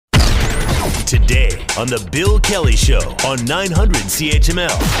today on The Bill Kelly Show on 900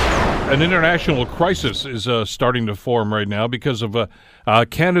 CHML. An international crisis is starting to form right now because of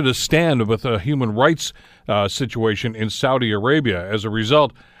Canada's stand with a human rights situation in Saudi Arabia. As a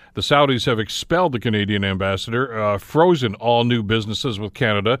result, the Saudis have expelled the Canadian ambassador, frozen all new businesses with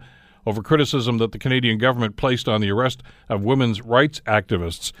Canada over criticism that the Canadian government placed on the arrest of women's rights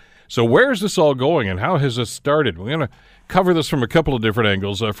activists. So where is this all going, and how has this started? We're going to cover this from a couple of different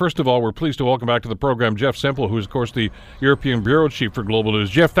angles. First of all, we're pleased to welcome back to the program Jeff Semple, who is, of course, the European Bureau Chief for Global News.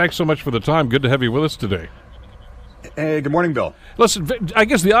 Jeff, thanks so much for the time. Good to have you with us today. Hey, good morning, Bill. Listen, I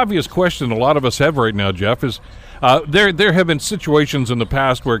guess the obvious question a lot of us have right now, Jeff, is there have been situations in the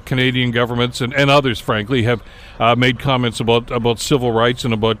past where Canadian governments and others, frankly, have made comments about civil rights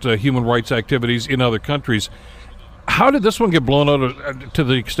and about human rights activities in other countries. How did this one get blown out to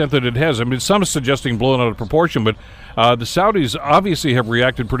the extent that it has? I mean, some are suggesting blown out of proportion, but the Saudis obviously have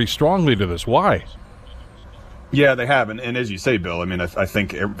reacted pretty strongly to this. Why? Yeah, they have. And as you say, Bill, I mean, I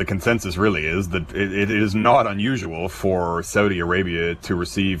think the consensus really is that it is not unusual for Saudi Arabia to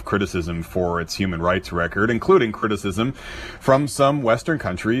receive criticism for its human rights record, including criticism from some Western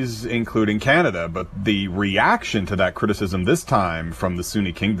countries, including Canada. But the reaction to that criticism this time from the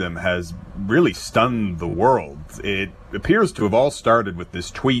Sunni Kingdom has really stunned the world. It appears to have all started with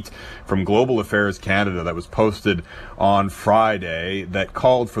this tweet from Global Affairs Canada that was posted on Friday that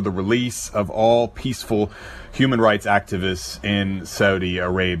called for the release of all peaceful human rights activists in Saudi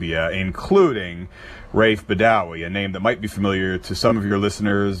Arabia, including Raif Badawi, a name that might be familiar to some of your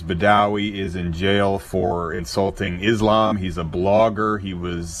listeners. Badawi is in jail for insulting Islam. He's a blogger. He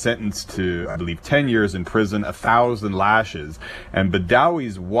was sentenced to, I believe, 10 years in prison, 1,000 lashes. And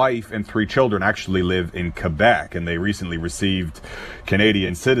Badawi's wife and 3 children actually live in Quebec, and they recently received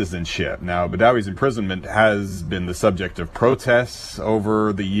Canadian citizenship. Now, Badawi's imprisonment has been the subject of protests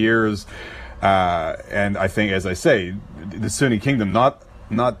over the years. And I think, as I say, the Sunni Kingdom, not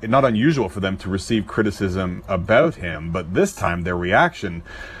unusual for them to receive criticism about him, but this time their reaction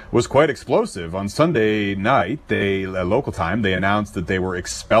was quite explosive. On Sunday night, local time, they announced that they were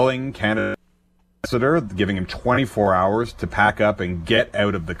expelling Canada's ambassador, giving him 24 hours to pack up and get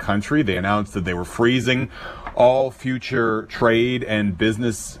out of the country. They announced that they were freezing all future trade and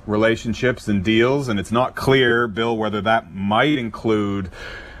business relationships and deals, and it's not clear, Bill, whether that might include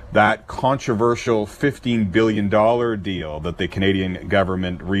that controversial $15 billion deal that the Canadian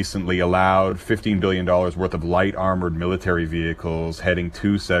government recently allowed, $15 billion worth of light armored military vehicles heading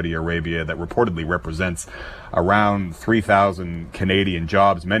to Saudi Arabia that reportedly represents around 3,000 Canadian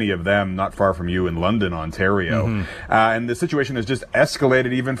jobs, many of them not far from you in London, Ontario. Mm-hmm. And the situation has just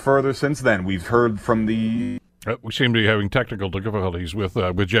escalated even further since then. We've heard from the... We seem to be having technical difficulties with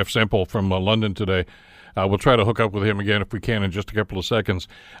Jeff Semple from London today. We'll try to hook up with him again if we can in just a couple of seconds.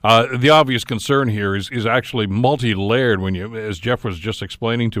 The obvious concern here is actually multi-layered as Jeff was just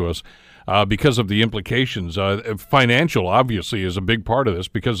explaining to us, because of the implications. Financial, obviously, is a big part of this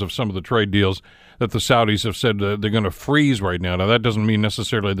because of some of the trade deals that the Saudis have said they're going to freeze right now. Now, that doesn't mean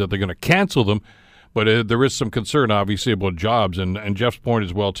necessarily that they're going to cancel them, but there is some concern, obviously, about jobs, and Jeff's point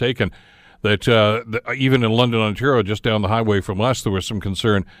is well taken. That even in London, Ontario, just down the highway from us, there was some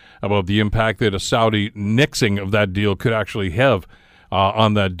concern about the impact that a Saudi nixing of that deal could actually have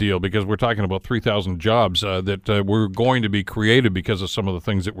on that deal, because we're talking about 3,000 jobs that were going to be created because of some of the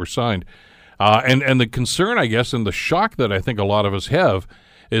things that were signed. And the concern, I guess, and the shock that I think a lot of us have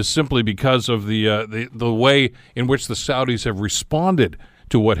is simply because of the way in which the Saudis have responded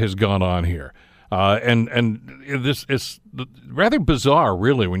to what has gone on here. And this is rather bizarre,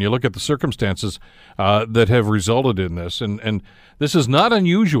 really, when you look at the circumstances that have resulted in this. And this is not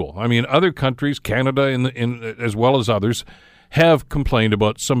unusual. I mean, other countries, Canada in as well as others, have complained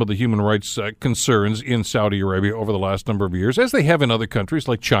about some of the human rights concerns in Saudi Arabia over the last number of years, as they have in other countries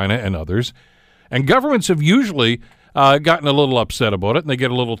like China and others. And governments have usually gotten a little upset about it, and they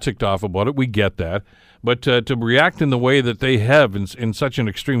get a little ticked off about it. We get that. But to react in the way that they have in such an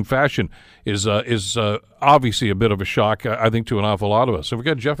extreme fashion is obviously a bit of a shock, I think, to an awful lot of us. Have we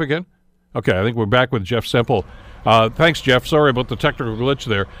got Jeff again? Okay, I think we're back with Jeff Semple. Thanks, Jeff. Sorry about the technical glitch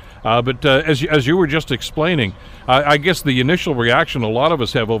there. But as you were just explaining, I guess the initial reaction a lot of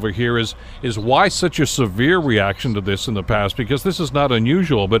us have over here is why such a severe reaction to this in the past? Because this is not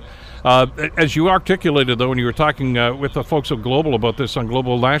unusual. But as you articulated, though, when you were talking with the folks of Global about this on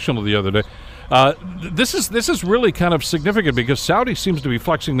Global National the other day, this is really kind of significant because Saudi seems to be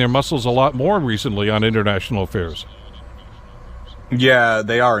flexing their muscles a lot more recently on international affairs. Yeah,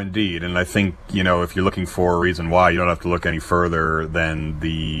 they are indeed. And I think, if you're looking for a reason why, you don't have to look any further than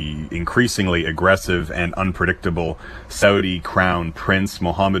the increasingly aggressive and unpredictable Saudi crown prince,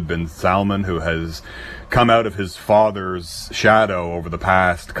 Mohammed bin Salman, who has come out of his father's shadow over the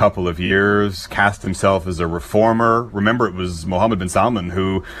past couple of years, cast himself as a reformer. Remember, it was Mohammed bin Salman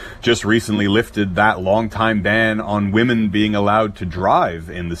who just recently lifted that long-time ban on women being allowed to drive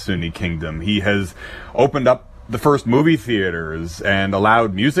in the Sunni kingdom. He has opened up the first movie theaters and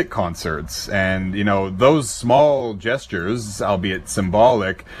allowed music concerts, and those small gestures, albeit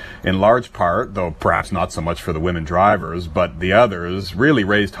symbolic in large part, though perhaps not so much for the women drivers, but the others, really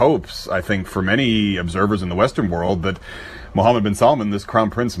raised hopes, I think, for many observers in the Western world that Mohammed bin Salman, this crown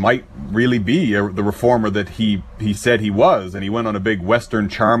prince, might really be the reformer that he said he was. And he went on a big Western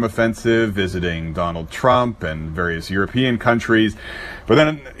charm offensive, visiting Donald Trump and various European countries. But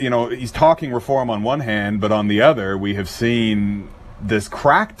then, he's talking reform on one hand, but on the other, we have seen this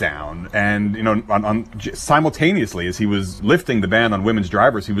crackdown. And, simultaneously, as he was lifting the ban on women's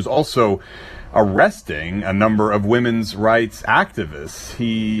drivers, he was also arresting a number of women's rights activists.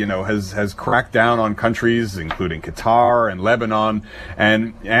 He, has cracked down on countries, including Qatar and Lebanon.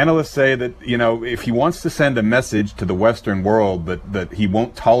 And analysts say that, if he wants to send a message to the Western world that he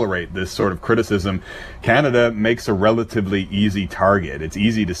won't tolerate this sort of criticism, Canada makes a relatively easy target. It's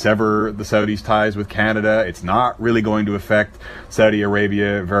easy to sever the Saudis' ties with Canada. It's not really going to affect Saudi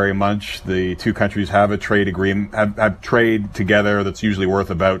Arabia very much. The two countries have a trade agreement, have trade together that's usually worth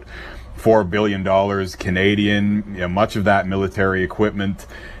about $4 billion Canadian, much of that military equipment.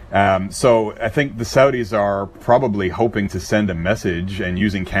 So I think the Saudis are probably hoping to send a message and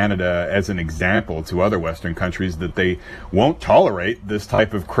using Canada as an example to other Western countries that they won't tolerate this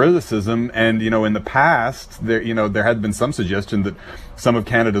type of criticism. And, in the past, there had been some suggestion that some of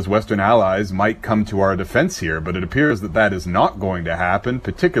Canada's Western allies might come to our defense here, but it appears that is not going to happen,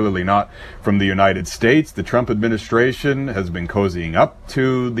 particularly not from the United States. The Trump administration has been cozying up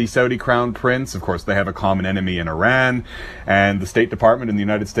to the Saudi crown prince. Of course, they have a common enemy in Iran, and the State Department in the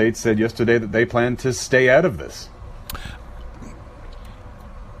United States said yesterday that they plan to stay out of this.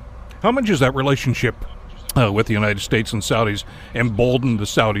 How much is that relationship with the United States and Saudis emboldened the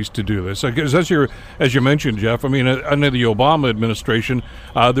Saudis to do this? Because as you mentioned, Jeff, under the Obama administration,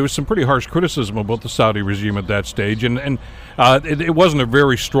 there was some pretty harsh criticism about the Saudi regime at that stage, and it wasn't a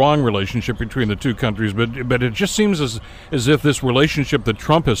very strong relationship between the two countries, but it just seems as if this relationship that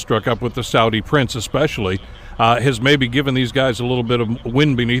Trump has struck up with the Saudi prince especially has maybe given these guys a little bit of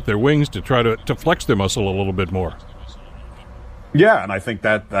wind beneath their wings to try to flex their muscle a little bit more. Yeah, and I think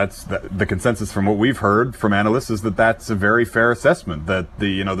that's the consensus from what we've heard from analysts is that that's a very fair assessment, that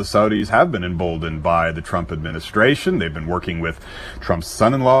the Saudis have been emboldened by the Trump administration. They've been working with Trump's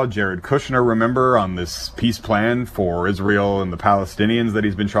son-in-law, Jared Kushner, remember, on this peace plan for Israel and the Palestinians that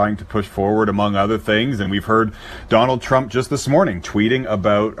he's been trying to push forward, among other things. And we've heard Donald Trump just this morning tweeting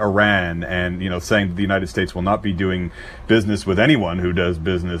about Iran and, saying that the United States will not be doing business with anyone who does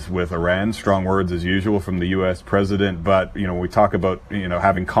business with Iran. Strong words as usual from the U.S. president. But, we talk about,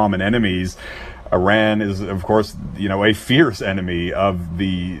 having common enemies. Iran is, of course, a fierce enemy of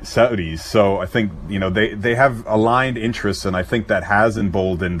the Saudis. So I think, they have aligned interests, and I think that has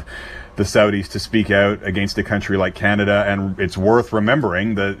emboldened the Saudis to speak out against a country like Canada. And it's worth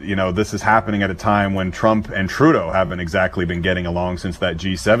remembering that, this is happening at a time when Trump and Trudeau haven't exactly been getting along since that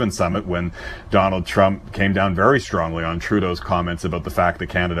G7 summit, when Donald Trump came down very strongly on Trudeau's comments about the fact that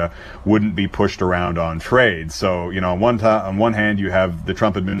Canada wouldn't be pushed around on trade. So, on one hand, you have the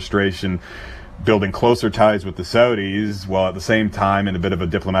Trump administration building closer ties with the Saudis, while at the same time in a bit of a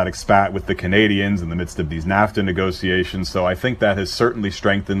diplomatic spat with the Canadians in the midst of these NAFTA negotiations. So I think that has certainly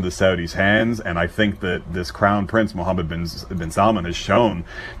strengthened the Saudis' hands, and I think that this Crown Prince, Mohammed bin Salman, has shown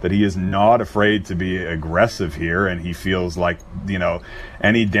that he is not afraid to be aggressive here, and he feels like,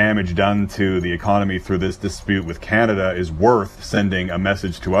 any damage done to the economy through this dispute with Canada is worth sending a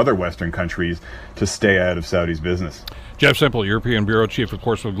message to other Western countries to stay out of Saudi's business. Jeff Semple, European Bureau Chief, of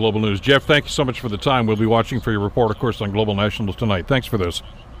course, of Global News. Jeff, thank you so much for the time. We'll be watching for your report, of course, on Global Nationals tonight. Thanks for this.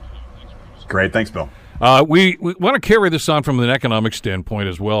 Great. Thanks, Bill. We want to carry this on from an economic standpoint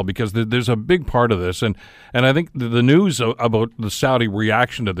as well, because there's a big part of this. And I think the news about the Saudi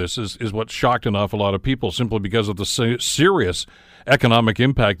reaction to this is what shocked an awful lot of people, simply because of the serious economic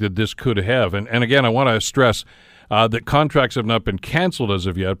impact that this could have. And again, I want to stress that contracts have not been canceled as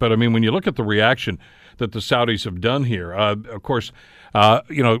of yet. But, when you look at the reaction that the Saudis have done here, of course,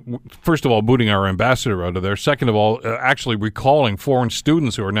 first of all, booting our ambassador out of there. Second of all, actually recalling foreign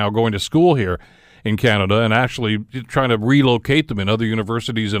students who are now going to school here in Canada and actually trying to relocate them in other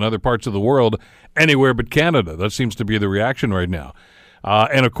universities in other parts of the world, anywhere but Canada. That seems to be the reaction right now.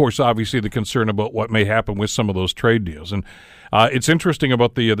 And, of course, obviously the concern about what may happen with some of those trade deals. And it's interesting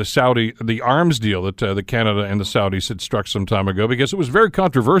about the arms deal that the Canada and the Saudis had struck some time ago, because it was very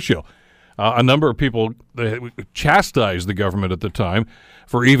controversial. A number of people chastised the government at the time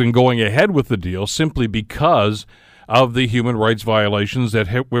for even going ahead with the deal simply because of the human rights violations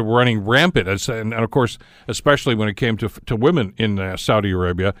that were running rampant. And, of course, especially when it came to women in Saudi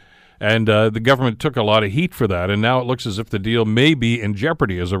Arabia. And the government took a lot of heat for that, and now it looks as if the deal may be in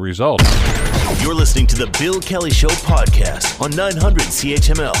jeopardy as a result. You're listening to the Bill Kelly Show podcast on 900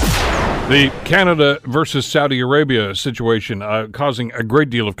 CHML. The Canada versus Saudi Arabia situation causing a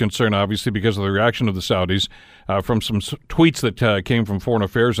great deal of concern, obviously, because of the reaction of the Saudis from some tweets that came from Foreign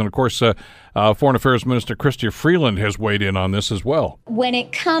Affairs. And, of course, Foreign Affairs Minister Chrystia Freeland has weighed in on this as well. When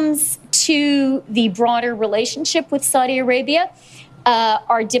it comes to the broader relationship with Saudi Arabia,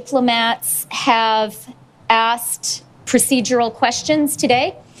 our diplomats have asked procedural questions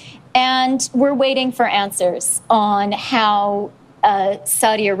today, and we're waiting for answers on how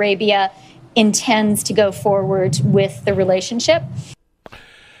Saudi Arabia intends to go forward with the relationship.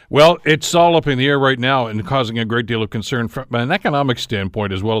 Well, it's all up in the air right now and causing a great deal of concern from an economic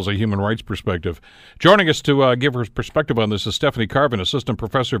standpoint as well as a human rights perspective. Joining us to give her perspective on this is Stephanie Carvin, Assistant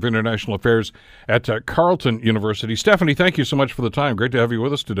Professor of International Affairs at Carleton University. Stephanie, thank you so much for the time. Great to have you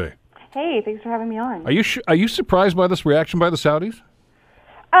with us today. Hey, thanks for having me on. Are you surprised by this reaction by the Saudis?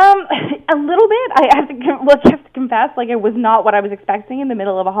 A little bit. I have to confess, it was not what I was expecting in the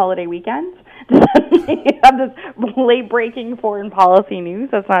middle of a holiday weekend. Have this late-breaking foreign policy news.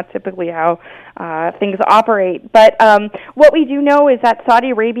 That's not typically how things operate. But what we do know is that Saudi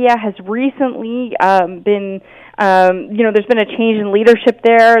Arabia has recently been there's been a change in leadership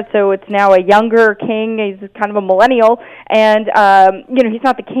there, so it's now a younger king. He's kind of a millennial, and he's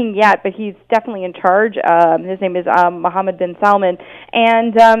not the king yet, but he's definitely in charge. His name is Mohammed bin Salman,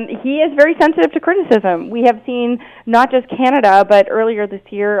 and he is very sensitive to criticism. We have seen not just Canada, but earlier this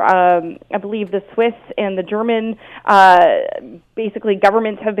year, I believe the Swiss and the German basically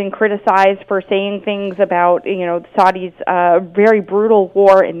governments have been criticized for saying things about Saudi's very brutal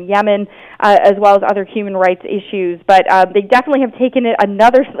war in Yemen, as well as other human rights issues. But they definitely have taken it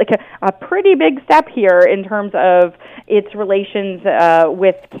another a pretty big step here in terms of its relations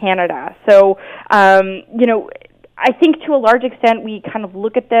with Canada. So I think to a large extent we kind of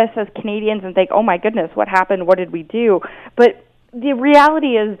look at this as Canadians and think, oh my goodness, what happened? What did we do? But the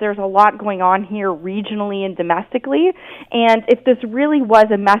reality is there's a lot going on here regionally and domestically, and if this really was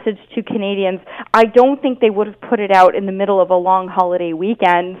a message to Canadians, I don't think they would have put it out in the middle of a long holiday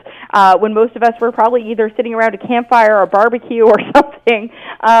weekend when most of us were probably either sitting around a campfire or barbecue or something.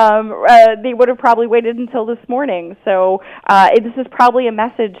 They would have probably waited until this morning. So this is probably a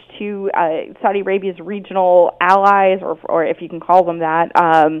message to Saudi Arabia's regional allies, or if you can call them that,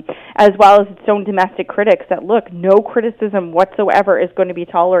 as well as its own domestic critics, that look, no criticism whatsoever is going to be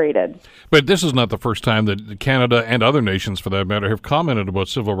tolerated. But this is not the first time that Canada and other nations, for that matter, have commented about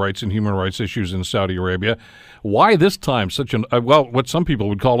civil rights and human rights issues in Saudi Arabia. Why this time such what some people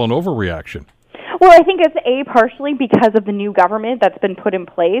would call an overreaction? Well, I think it's partially because of the new government that's been put in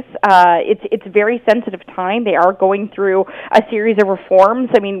place. It's a very sensitive time. They are going through a series of reforms.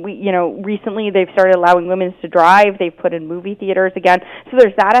 I mean, recently they've started allowing women to drive. They've put in movie theaters again. So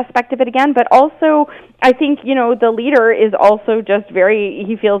there's that aspect of it again. But also, I think, the leader is also just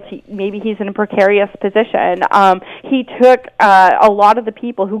he feels maybe he's in a precarious position. He took a lot of the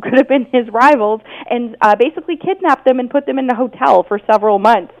people who could have been his rivals and basically kidnapped them and put them in a hotel for several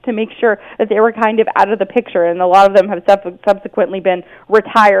months to make sure that they were kind of out of the picture, and a lot of them have subsequently been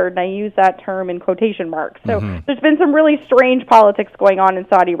retired, and I use that term in quotation marks. So there's been some really strange politics going on in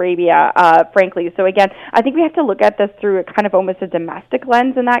Saudi Arabia, frankly. So again, I think we have to look at this through a kind of almost a domestic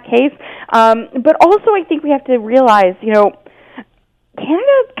lens in that case. But also I think we have to realize,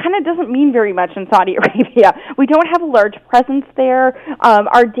 Canada kind of doesn't mean very much in Saudi Arabia. We don't have a large presence there.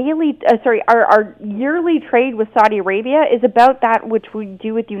 Our yearly trade with Saudi Arabia is about that which we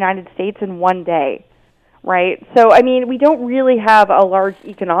do with the United States in one day, right? So, I mean, we don't really have a large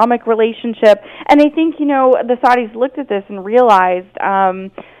economic relationship. And I think, the Saudis looked at this and realized,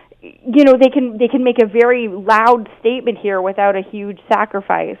 they can make a very loud statement here without a huge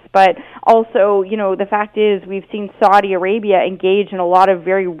sacrifice. But also, the fact is we've seen Saudi Arabia engage in a lot of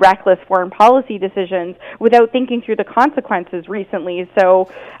very reckless foreign policy decisions without thinking through the consequences recently. So,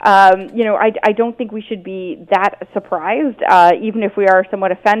 I don't think we should be that surprised, even if we are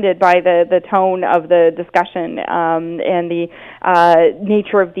somewhat offended by the tone of the discussion and the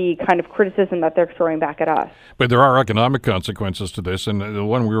nature of the kind of criticism that they're throwing back at us. But there are economic consequences to this, and the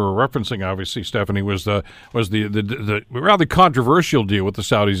one we were referencing, obviously, Stephanie, was the rather controversial deal with the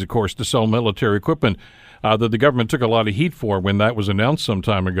Saudis, of course, to sell military equipment that the government took a lot of heat for when that was announced some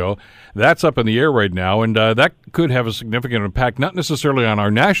time ago. That's up in the air right now, and that could have a significant impact, not necessarily on our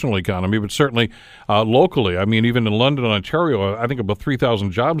national economy, but certainly locally. I mean, even in London, Ontario, I think about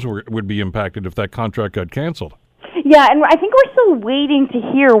 3,000 jobs would be impacted if that contract got canceled. Yeah, and I think we're still waiting to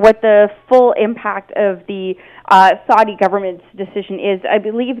hear what the full impact of the Saudi government's decision is. I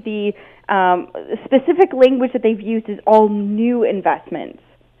believe the specific language that they've used is all new investments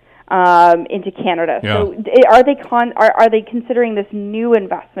into Canada. Yeah. So are they considering this new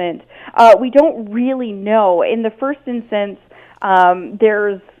investment? We don't really know. In the first instance,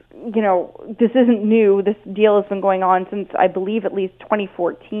 there's this isn't new. This deal has been going on since, I believe, at least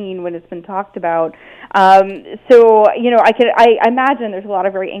 2014 when it's been talked about. So, I imagine there's a lot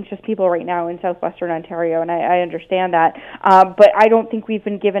of very anxious people right now in southwestern Ontario, and I understand that. But I don't think we've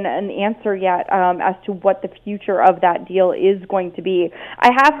been given an answer yet as to what the future of that deal is going to be.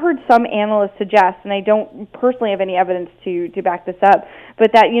 I have heard some analysts suggest, and I don't personally have any evidence to back this up,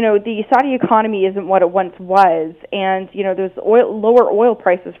 but that, the Saudi economy isn't what it once was, and, there's lower oil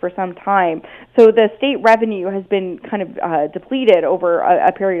prices for some time. So the state revenue has been kind of depleted over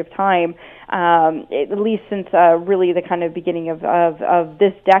a period of time, at least since really the kind of beginning of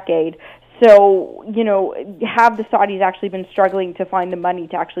this decade. So, have the Saudis actually been struggling to find the money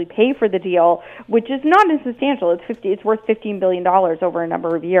to actually pay for the deal, which is not insubstantial. It's worth $15 billion over a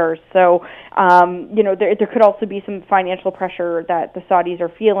number of years. So, there could also be some financial pressure that the Saudis are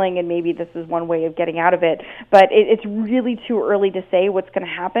feeling, and maybe this is one way of getting out of it. But it's really too early to say what's going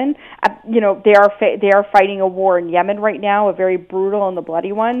to happen. They are fighting a war in Yemen right now, a very brutal and a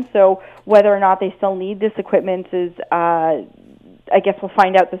bloody one. So, whether or not they still need this equipment is, I guess we'll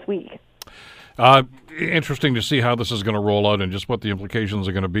find out this week. Interesting to see how this is going to roll out and just what the implications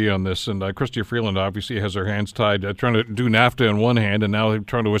are going to be on this. And Chrystia Freeland obviously has her hands tied, trying to do NAFTA in one hand, and now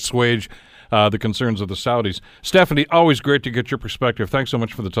trying to assuage the concerns of the Saudis. Stephanie, always great to get your perspective. Thanks so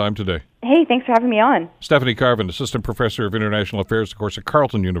much for the time today. Hey, thanks for having me on. Stephanie Carvin, Assistant Professor of International Affairs, of course, at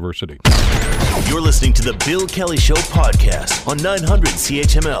Carleton University. You're listening to the Bill Kelly Show podcast on 900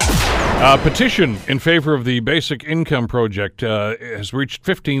 CHML. Petition in favor of the Basic Income Project has reached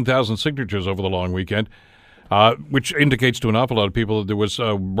 15,000 signatures over the long weekend, which indicates to an awful lot of people that there was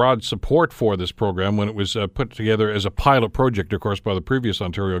broad support for this program when it was put together as a pilot project, of course, by the previous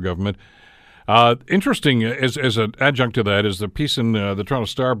Ontario government. Interesting, as an adjunct to that, is the piece in the Toronto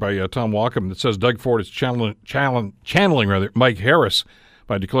Star by Tom Walkham that says Doug Ford is channeling Mike Harris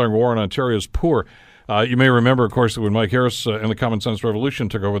by declaring war on Ontario's poor. You may remember, of course, that when Mike Harris and the Common Sense Revolution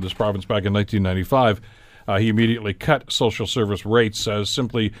took over this province back in 1995, he immediately cut social service rates,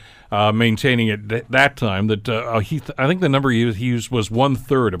 simply maintaining at that time that I think the number he used was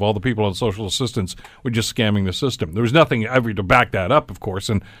 1/3 of all the people on social assistance were just scamming the system. There was nothing ever to back that up, of course,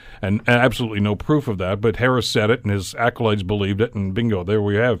 and absolutely no proof of that. But Harris said it, and his acolytes believed it, and bingo, there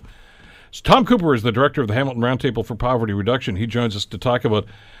we have. So Tom Cooper is the director of the Hamilton Roundtable for Poverty Reduction. He joins us to talk about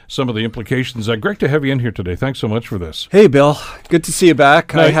some of the implications. Great to have you in here today. Thanks so much for this. Hey, Bill. Good to see you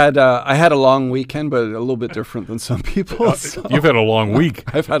back. Now, I had a long weekend, but a little bit different than some people. So. You've had a long week.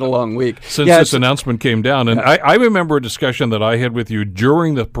 I've had a long week. Since this announcement came down. And I remember a discussion that I had with you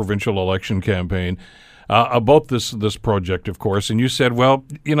during the provincial election campaign about this project, of course. And you said, well,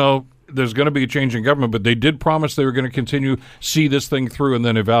 there's going to be a change in government, but they did promise they were going to continue, see this thing through, and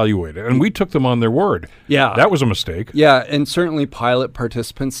then evaluate it. And we took them on their word. Yeah. That was a mistake. Yeah, and certainly pilot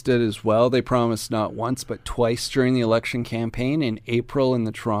participants did as well. They promised not once, but twice during the election campaign, in April in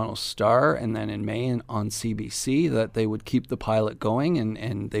the Toronto Star, and then in May on CBC, that they would keep the pilot going,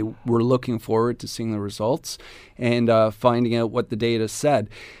 and they were looking forward to seeing the results and finding out what the data said.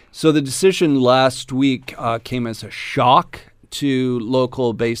 So the decision last week came as a shock to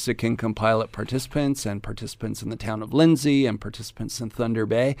local basic income pilot participants and participants in the town of Lindsay and participants in Thunder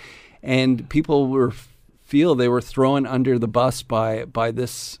Bay. And people feel they were thrown under the bus by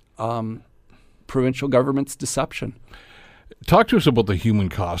this provincial government's deception. Talk to us about the human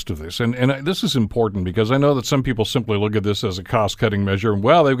cost of this. And this is important because I know that some people simply look at this as a cost-cutting measure. And,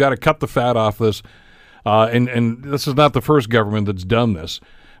 well, they've got to cut the fat off this. And this is not the first government that's done this.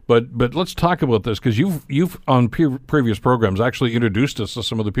 But let's talk about this, because you've on previous programs actually introduced us to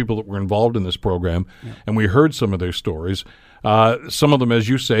some of the people that were involved in this program, and we heard some of their stories. Some of them, as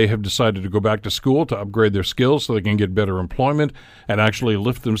you say, have decided to go back to school to upgrade their skills so they can get better employment and actually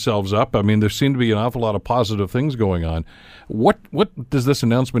lift themselves up. I mean, there seem to be an awful lot of positive things going on. What does this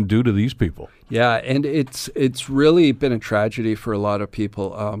announcement do to these people? Yeah, and it's really been a tragedy for a lot of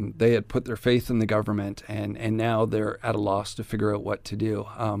people. They had put their faith in the government, and now they're at a loss to figure out what to do.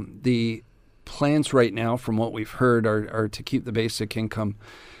 The plans right now, from what we've heard, are to keep the basic income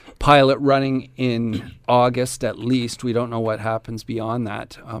pilot running in August at least. We don't know what happens beyond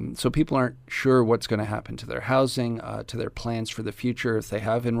that. So people aren't sure what's going to happen to their housing, to their plans for the future if they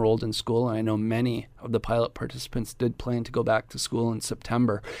have enrolled in school. And I know many of the pilot participants did plan to go back to school in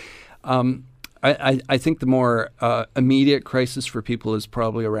September. I think the more immediate crisis for people is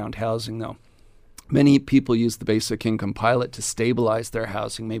probably around housing, though. Many people use the basic income pilot to stabilize their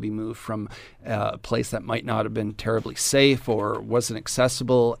housing, maybe move from a place that might not have been terribly safe or wasn't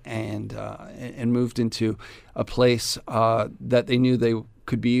accessible, and moved into a place that they knew they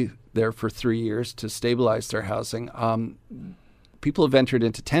could be there for 3 years to stabilize their housing. People have entered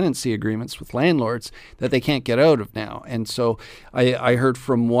into tenancy agreements with landlords that they can't get out of now. And so I heard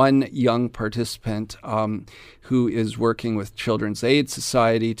from one young participant who is working with Children's Aid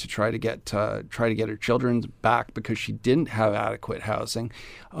Society to try to get her children back because she didn't have adequate housing.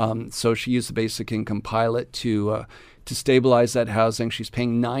 So she used the basic income pilot to stabilize that housing. She's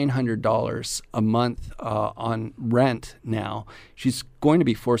paying $900 a month on rent now. She's going to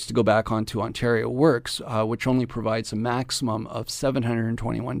be forced to go back onto Ontario Works, which only provides a maximum of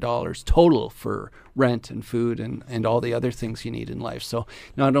 $721 total for rent and food and all the other things you need in life. So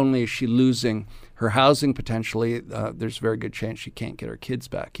not only is she losing her housing potentially, there's a very good chance she can't get her kids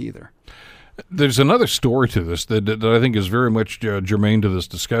back either. There's another story to this that I think is very much germane to this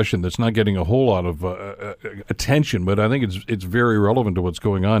discussion that's not getting a whole lot of attention, but I think it's very relevant to what's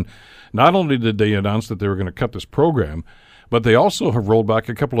going on. Not only did they announce that they were going to cut this program, but they also have rolled back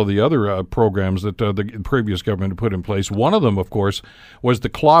a couple of the other programs that the previous government had put in place. One of them, of course, was the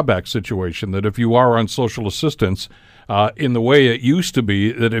clawback situation, that if you are on social assistance, in the way it used to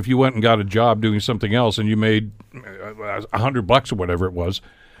be, that if you went and got a job doing something else and you made $100 or whatever it was,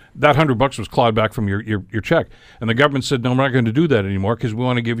 that $100 was clawed back from your check. And the government said, no, we're not going to do that anymore because we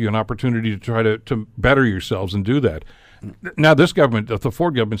want to give you an opportunity to try to better yourselves and do that. Now this government, the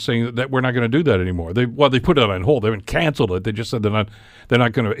Ford government, is saying that we're not going to do that anymore. They put it on hold. They haven't canceled it. They just said they're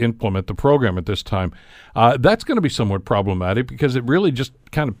not going to implement the program at this time. That's going to be somewhat problematic because it really just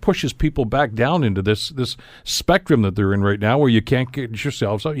kind of pushes people back down into this spectrum that they're in right now, where you can't get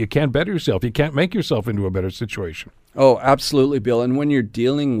yourselves up, you can't better yourself, you can't make yourself into a better situation. Oh, absolutely, Bill. And when you're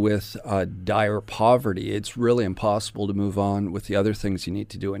dealing with dire poverty, it's really impossible to move on with the other things you need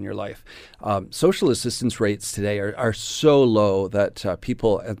to do in your life. Social assistance rates today are so low that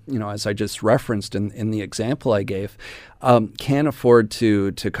people, as I just referenced in the example I gave, can't afford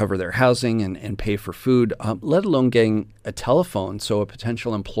to cover their housing and pay for food, let alone getting a telephone so a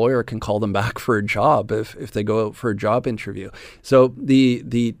potential employer can call them back for a job if they go out for a job interview. So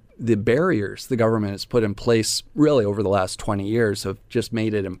the barriers the government has put in place really over the last 20 years have just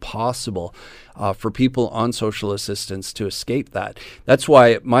made it impossible for people on social assistance to escape that. That's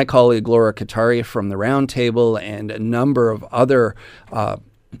why my colleague Laura Kataria from the Roundtable and a number of other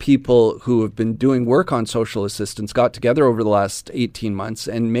people who have been doing work on social assistance got together over the last 18 months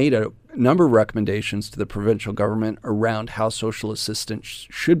and made a number of recommendations to the provincial government around how social assistance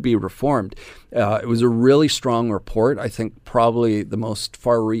should be reformed. It was a really strong report. I think probably the most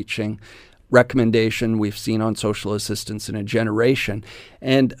far-reaching recommendation we've seen on social assistance in a generation.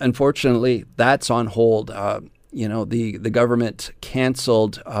 And unfortunately, that's on hold. The government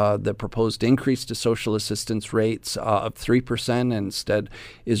canceled the proposed increase to social assistance rates of 3% and instead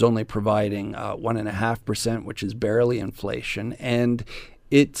is only providing 1.5%, which is barely inflation. And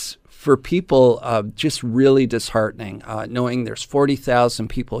it's for people just really disheartening, knowing there's 40,000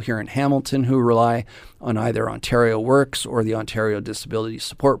 people here in Hamilton who rely on either Ontario Works or the Ontario Disability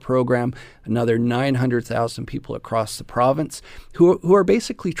Support Program, another 900,000 people across the province who are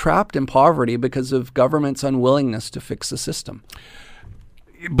basically trapped in poverty because of government's unwillingness to fix the system.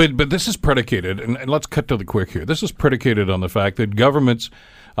 But this is predicated, and let's cut to the quick here. This is predicated on the fact that governments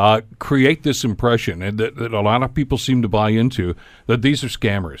create this impression, and that a lot of people seem to buy into, that these are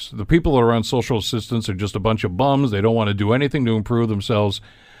scammers. The people that are on social assistance are just a bunch of bums. They don't want to do anything to improve themselves,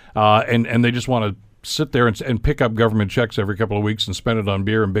 and they just want to sit there and pick up government checks every couple of weeks and spend it on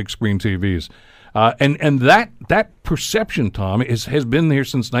beer and big screen TVs. And that perception, Tom, has been there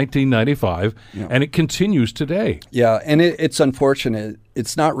since 1995, and it continues today. Yeah, and it's unfortunate.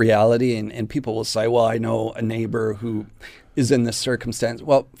 It's not reality, and people will say, well, I know a neighbor who is in this circumstance.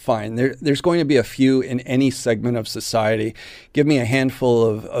 Well, fine. There's going to be a few in any segment of society. Give me a handful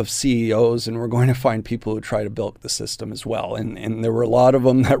of CEOs, and we're going to find people who try to bilk the system as well. And there were a lot of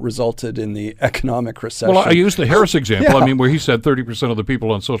them that resulted in the economic recession. Well, I used the Harris example. I mean, where he said 30% of the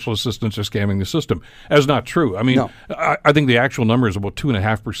people on social assistance are scamming the system. That's not true. I mean, no. I think the actual number is about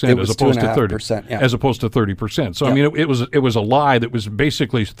 2.5% as opposed to 30%. Yeah. As opposed to 30%. So I mean, it was a lie that was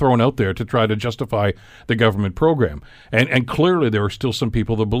basically thrown out there to try to justify the government program. And clearly there are still some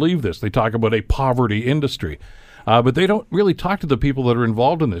people that believe this. They talk about a poverty industry. But they don't really talk to the people that are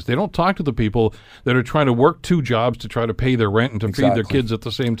involved in this. They don't talk to the people that are trying to work two jobs to try to pay their rent and to feed their kids at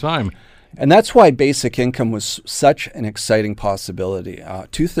the same time. And that's why basic income was such an exciting possibility.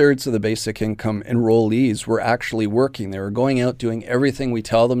 2/3 of the basic income enrollees were actually working. They were going out doing everything we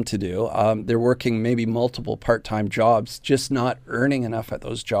tell them to do. They're working maybe multiple part-time jobs, just not earning enough at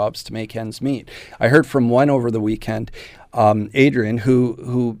those jobs to make ends meet. I heard from one over the weekend, Adrian,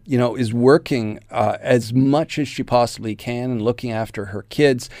 who is working as much as she possibly can and looking after her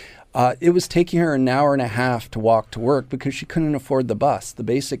kids. It was taking her an hour and a half to walk to work because she couldn't afford the bus. The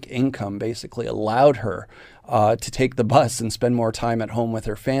basic income basically allowed her to take the bus and spend more time at home with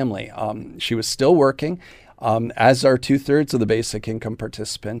her family. She was still working, as are 2/3 of the basic income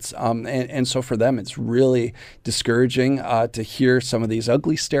participants. And so for them, it's really discouraging to hear some of these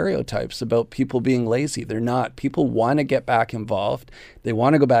ugly stereotypes about people being lazy. They're not. People want to get back involved. They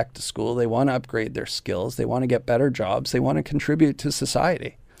want to go back to school. They want to upgrade their skills. They want to get better jobs. They want to contribute to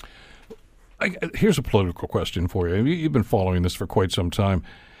society. Here's a political question for you. You've been following this for quite some time.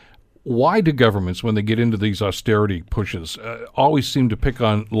 Why do governments, when they get into these austerity pushes, always seem to pick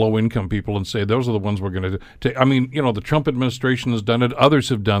on low-income people and say those are the ones we're going to take? I mean, the Trump administration has done it. Others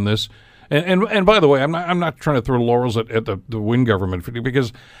have done this. And by the way, I'm not trying to throw laurels at the Wynne government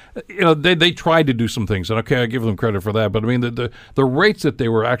because they tried to do some things, and okay, I give them credit for that. But I mean, the rates that they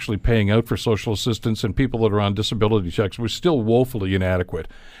were actually paying out for social assistance and people that are on disability checks were still woefully inadequate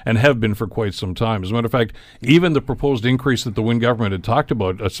and have been for quite some time. As a matter of fact, even the proposed increase that the Wynne government had talked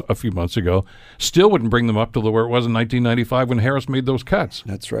about a few months ago still wouldn't bring them up to where it was in 1995 when Harris made those cuts.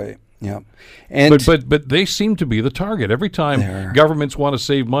 That's right. Yeah, and but they seem to be the target every time governments want to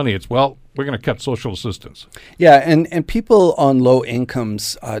save money. It's we're going to cut social assistance. Yeah, and people on low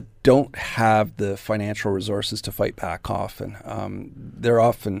incomes don't have the financial resources to fight back often. They're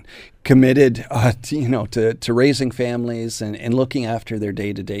often committed to raising families and looking after their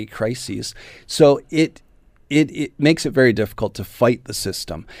day-to-day crises. So it makes it very difficult to fight the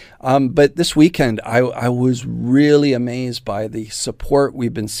system. But this weekend, I was really amazed by the support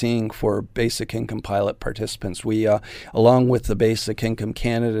we've been seeing for Basic Income pilot participants. We, along with the Basic Income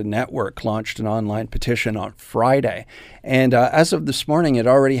Canada Network, launched an online petition on Friday. And as of this morning, it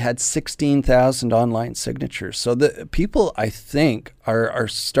already had 16,000 online signatures. So the people, I think, are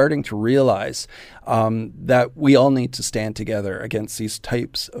starting to realize that we all need to stand together against these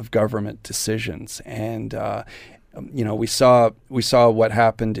types of government decisions. And we saw what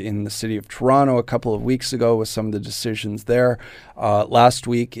happened in the city of Toronto a couple of weeks ago with some of the decisions there. Last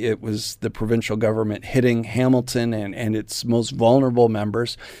week, it was the provincial government hitting Hamilton and its most vulnerable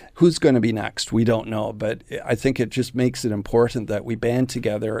members. Who's going to be next? We don't know. But I think it just makes it important that we band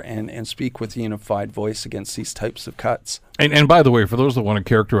together and speak with a unified voice against these types of cuts. And by the way, for those that want to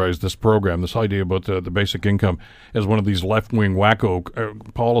characterize this program, this idea about the basic income as one of these left-wing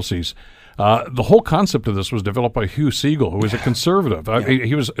wacko policies, the whole concept of this was developed by Hugh Segal, who is a conservative.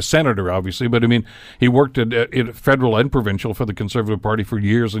 He was a senator, obviously, but I mean, he worked at federal and provincial for the Conservative Party for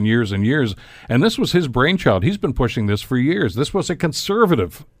years and years and years. And this was his brainchild. He's been pushing this for years. This was a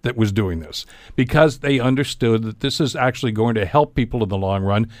conservative that was doing this because they understood that this is actually going to help people in the long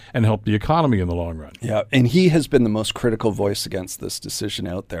run and help the economy in the long run. Yeah, and he has been the most critical voice against this decision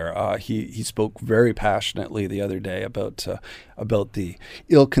out there. He spoke very passionately the other day about the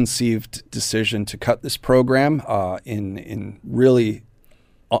ill-conceived decision to cut this program in really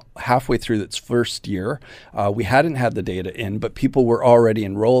halfway through its first year. We hadn't had the data in, but people were already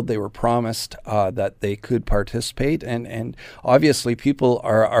enrolled. They were promised that they could participate. And obviously people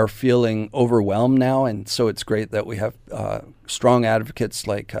are feeling overwhelmed now. And so it's great that we have strong advocates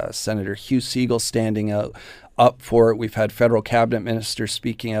like Senator Hugh Segal standing up for it. We've had federal cabinet ministers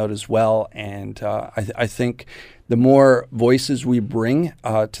speaking out as well. And I think the more voices we bring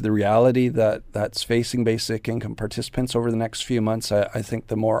to the reality that's facing basic income participants over the next few months, I think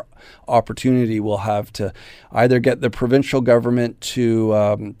the more opportunity we'll have to either get the provincial government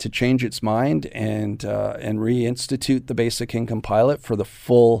to change its mind and reinstitute the basic income pilot for the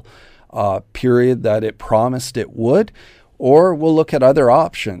full period that it promised it would, or we'll look at other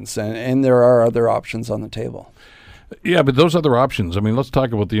options, and there are other options on the table. Yeah, but those other options, I mean, let's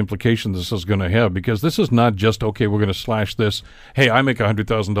talk about the implications this is going to have, because this is not just, okay, we're going to slash this. Hey, I make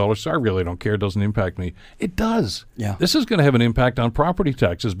 $100,000, so I really don't care. It doesn't impact me. It does. Yeah. This is going to have an impact on property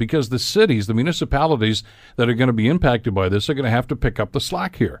taxes, because the cities, the municipalities that are going to be impacted by this are going to have to pick up the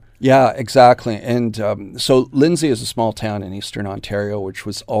slack here. Yeah, exactly. And so Lindsay is a small town in Eastern Ontario, which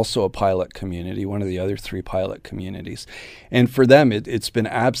was also a pilot community, one of the other 3 pilot communities. And for them, it's been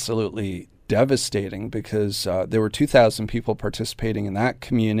absolutely devastating, because there were 2,000 people participating in that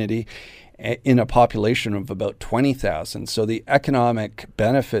community in a population of about 20,000. So the economic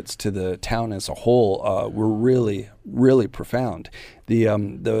benefits to the town as a whole were really, really profound.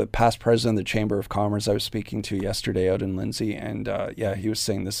 The past president of the Chamber of Commerce I was speaking to yesterday out in Lindsay, and he was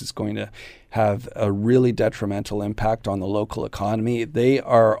saying this is going to have a really detrimental impact on the local economy. They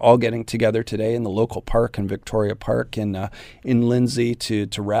are all getting together today in the local park in Victoria Park in Lindsay to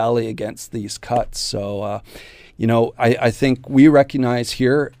rally against these cuts. So I think we recognize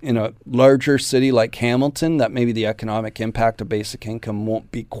here in a larger city like Hamilton that maybe the economic impact of basic income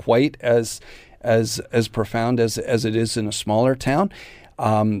won't be quite as profound as it is in a smaller town,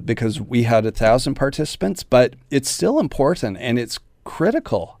 because we had 1,000 participants, but it's still important, and it's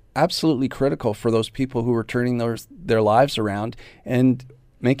critical, absolutely critical, for those people who are turning their lives around and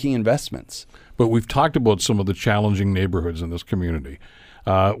making investments. But we've talked about some of the challenging neighborhoods in this community,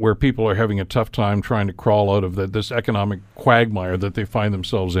 where people are having a tough time trying to crawl out of this economic quagmire that they find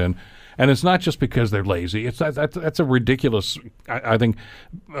themselves in. And it's not just because they're lazy. That's a ridiculous, I think,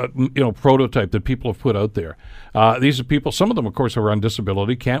 prototype that people have put out there. These are people, some of them, of course, are on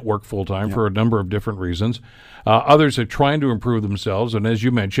disability, can't work full-time for a number of different reasons. Others are trying to improve themselves, and as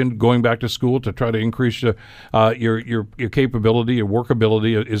you mentioned, going back to school to try to increase your capability, your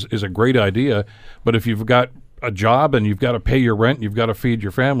workability is a great idea. But if you've got a job and you've got to pay your rent, you've got to feed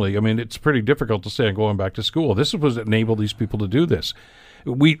your family, I mean, it's pretty difficult to say I'm going back to school. This was enable these people to do this.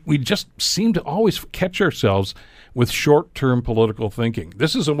 We just seem to always catch ourselves with short-term political thinking.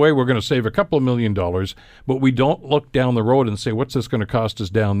 This is a way we're going to save a couple of $1 million, but we don't look down the road and say, what's this going to cost us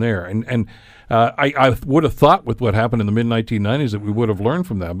down there? And I would have thought with what happened in the mid-1990s that we would have learned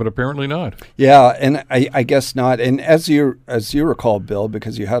from that, but apparently not. Yeah, and I guess not. And as you recall, Bill,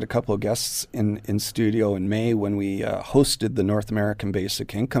 because you had a couple of guests in studio in May when we hosted the North American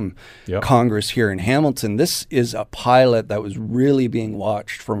Basic Income Congress here in Hamilton, this is a pilot that was really being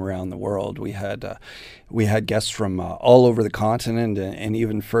watched from around the world. We had guests from all over the continent and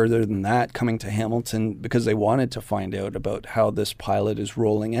even further than that coming to Hamilton because they wanted to find out about how this pilot is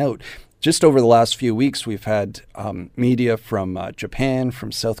rolling out. Just over the last few weeks, we've had media from Japan,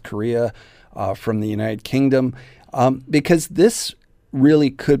 from South Korea, from the United Kingdom, because this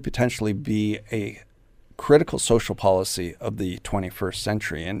really could potentially be a critical social policy of the 21st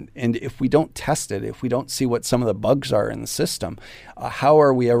century. And if we don't test it, if we don't see what some of the bugs are in the system, how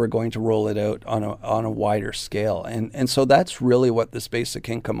are we ever going to roll it out on a wider scale? And so that's really what this basic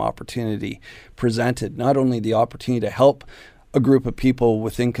income opportunity presented, not only the opportunity to help a group of people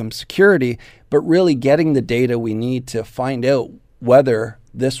with income security, but really getting the data we need to find out whether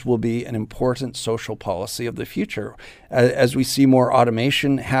this will be an important social policy of the future. As we see more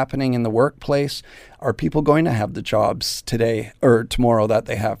automation happening in the workplace, are people going to have the jobs today or tomorrow that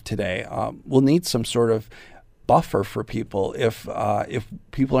they have today? We'll need some sort of buffer for people if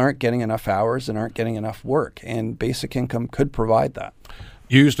people aren't getting enough hours and aren't getting enough work, and basic income could provide that.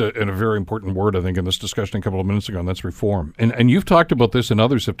 You used a very important word, I think, in this discussion a couple of minutes ago, and that's reform. And you've talked about this, and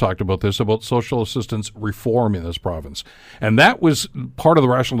others have talked about this, about social assistance reform in this province. And that was part of the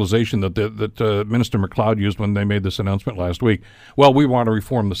rationalization that Minister MacLeod used when they made this announcement last week. Well, we want to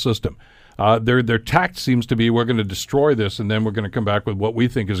reform the system. Their tact seems to be, we're going to destroy this, and then we're going to come back with what we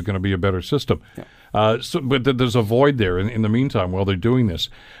think is going to be a better system. Yeah. But there's a void there in the meantime while they're doing this.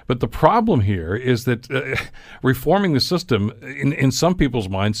 But the problem here is that reforming the system, in some people's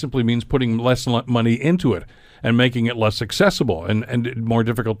minds, simply means putting less money into it and making it less accessible and more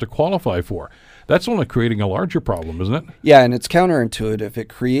difficult to qualify for. That's only creating a larger problem, isn't it? Yeah, and it's counterintuitive. It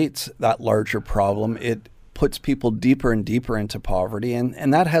creates that larger problem. It puts people deeper and deeper into poverty,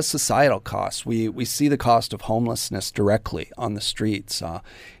 and that has societal costs. We see the cost of homelessness directly on the streets.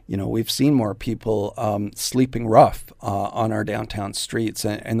 We've seen more people sleeping rough on our downtown streets,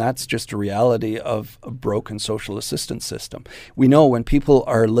 and that's just a reality of a broken social assistance system. We know when people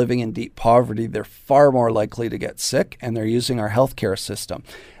are living in deep poverty, they're far more likely to get sick, and they're using our healthcare system.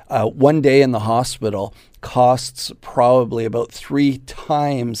 One day in the hospital costs probably about 3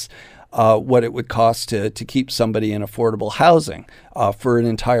 times what it would cost to keep somebody in affordable housing for an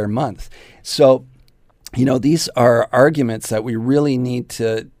entire month. So, these are arguments that we really need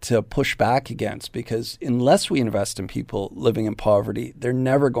to push back against, because unless we invest in people living in poverty, they're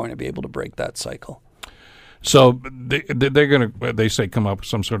never going to be able to break that cycle. So they're going to, they say, come up with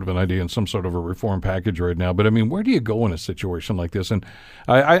some sort of an idea and some sort of a reform package right now. But, I mean, where do you go in a situation like this? And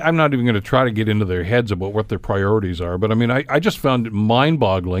I'm not even going to try to get into their heads about what their priorities are. But, I mean, I just found it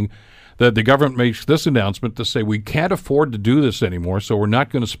mind-boggling that the government makes this announcement to say we can't afford to do this anymore, so we're not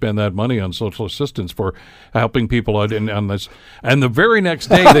going to spend that money on social assistance for helping people out on this. And the very next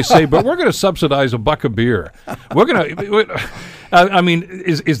day they say, but we're going to subsidize $1 a beer. We're going to. I mean,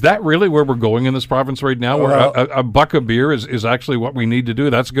 is that really where we're going in this province right now? Where a $1 a beer is actually what we need to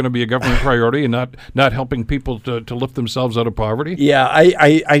do? That's going to be a government priority, and not helping people to lift themselves out of poverty? Yeah,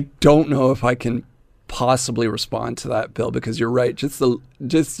 I don't know if I can possibly respond to that, Bill, because you're right.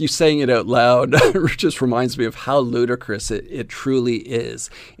 Just you saying it out loud just reminds me of how ludicrous it truly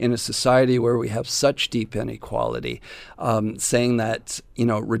is in a society where we have such deep inequality. Saying that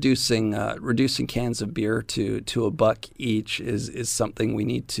reducing cans of beer to $1 each is something we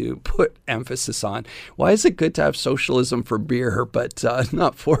need to put emphasis on. Why is it good to have socialism for beer, but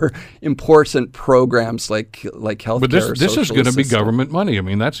not for important programs like healthcare? But this is going to be government money. I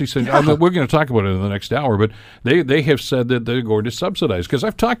mean, that's essential. I mean, we're going to talk about it in the next hour, but they have said that they're going to subsidize. Because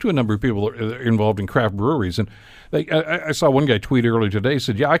I've talked to a number of people involved in craft breweries, and I saw one guy tweet earlier today,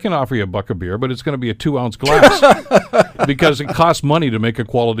 said, yeah, I can offer you $1 a beer, but it's going to be a 2-ounce glass because it costs money to make a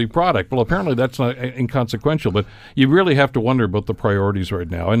quality product. Well, apparently that's not inconsequential, but you really have to wonder about the priorities right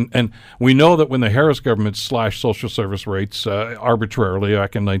now. And we know that when the Harris government slashed social service rates arbitrarily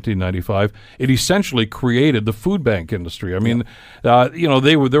back in 1995, it essentially created the food bank industry. I mean,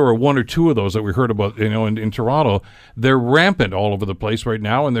 there were 1 or 2 of those that we heard about, in Toronto. They're rampant all over the place right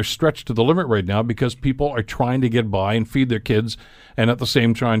now, and they're stretched to the limit right now because people are trying to get by and feed their kids, and at the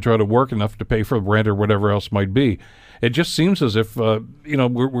same time try to work enough to pay for rent or whatever else might be. It just seems as if we're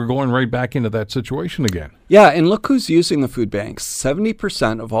going right back into that situation again. Yeah, and look who's using the food banks.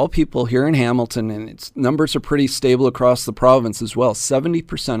 70% of all people here in Hamilton, and its numbers are pretty stable across the province as well,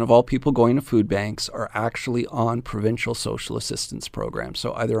 70% of all people going to food banks are actually on provincial social assistance programs.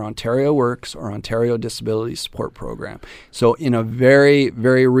 So either Ontario Works or Ontario Disability Support Program. So in a very,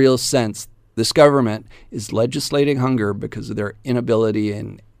 very real sense, this government is legislating hunger because of their inability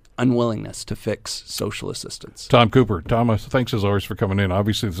and unwillingness to fix social assistance. Tom Cooper. Tom, thanks as always for coming in.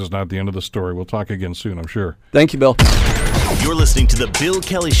 Obviously, this is not the end of the story. We'll talk again soon, I'm sure. Thank you, Bill. You're listening to the Bill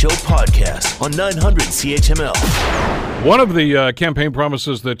Kelly Show podcast on 900 CHML. One of the campaign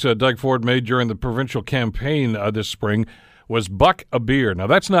promises that Doug Ford made during the provincial campaign this spring was $1 a beer. Now,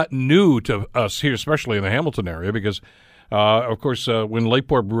 that's not new to us here, especially in the Hamilton area, because of course, when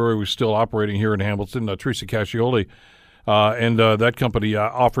Lakeport Brewery was still operating here in Hamilton, Teresa Cascioli and that company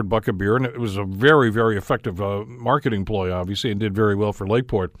offered $1 a beer, and it was a very, very effective marketing ploy, obviously, and did very well for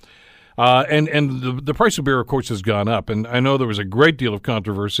Lakeport. And the price of beer, of course, has gone up, and I know there was a great deal of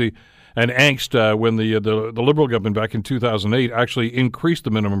controversy and angst when the Liberal government back in 2008 actually increased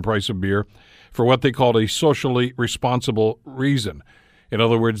the minimum price of beer for what they called a socially responsible reason. In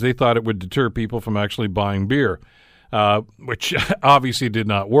other words, they thought it would deter people from actually buying beer. Which obviously did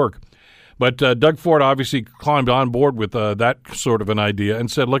not work. But Doug Ford obviously climbed on board with that sort of an idea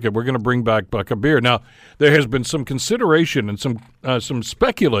and said, look, we're going to bring back $1 a beer. Now, there has been some consideration and some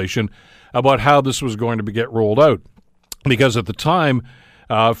speculation about how this was going to get rolled out. Because at the time,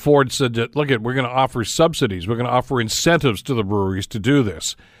 Ford said, look, we're going to offer subsidies. We're going to offer incentives to the breweries to do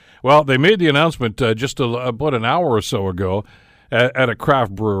this. Well, they made the announcement just about an hour or so ago at a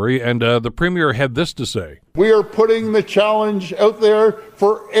craft brewery, and the Premier had this to say. We are putting the challenge out there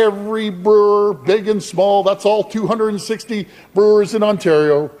for every brewer, big and small. That's all 260 brewers in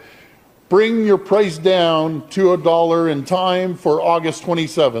Ontario. Bring your price down to $1 in time for August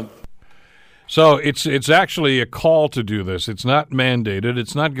 27th. So it's actually a call to do this. It's not mandated.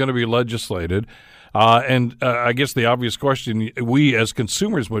 It's not going to be legislated. And I guess the obvious question we as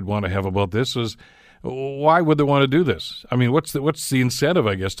consumers would want to have about this is, why would they want to do this? I mean, what's the incentive,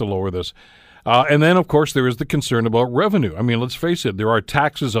 I guess, to lower this? And then, of course, there is the concern about revenue. I mean, let's face it, there are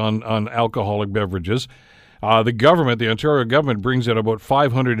taxes on alcoholic beverages. The government, the Ontario government, brings in about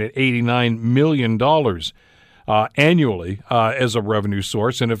 $589 million annually as a revenue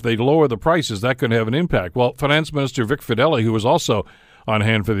source, and if they lower the prices, that could have an impact. Well, Finance Minister Vic Fedeli, who was also on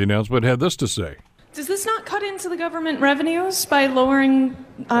hand for the announcement, had this to say. Does this not cut into the government revenues by lowering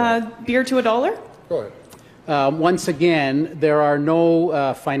beer to $1? Go ahead. Once again, there are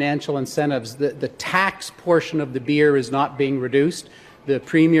no financial incentives. The tax portion of the beer is not being reduced. The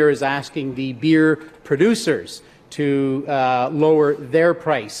Premier is asking the beer producers to lower their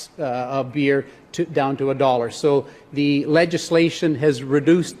price of beer down to $1. So the legislation has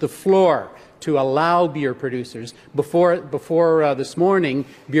reduced the floor to allow beer producers. Before this morning,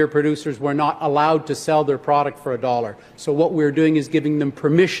 beer producers were not allowed to sell their product for $1. So what we're doing is giving them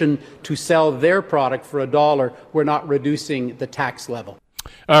permission to sell their product for $1. We're not reducing the tax level.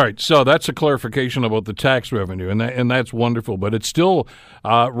 All right, so that's a clarification about the tax revenue, and that's wonderful. But it still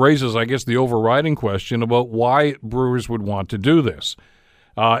raises, I guess, the overriding question about why brewers would want to do this.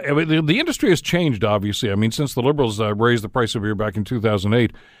 The industry has changed, obviously. I mean, since the Liberals raised the price of beer back in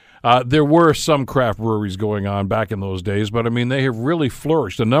 2008, there were some craft breweries going on back in those days, but, I mean, they have really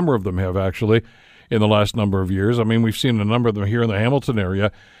flourished. A number of them have, actually, in the last number of years. I mean, we've seen a number of them here in the Hamilton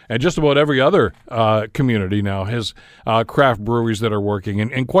area, and just about every other community now has craft breweries that are working.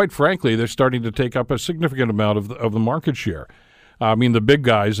 And quite frankly, they're starting to take up a significant amount of the market share. I mean, the big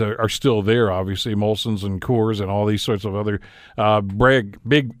guys are still there, obviously, Molson's and Coors and all these sorts of other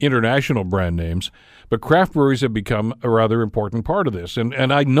big international brand names. But craft breweries have become a rather important part of this.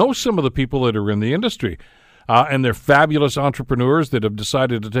 And I know some of the people that are in the industry, and they're fabulous entrepreneurs that have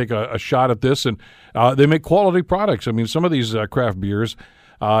decided to take a shot at this, and they make quality products. I mean, some of these craft beers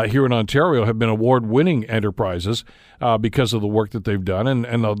here in Ontario have been award-winning enterprises because of the work that they've done,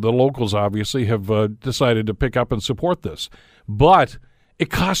 and the locals obviously have decided to pick up and support this. But it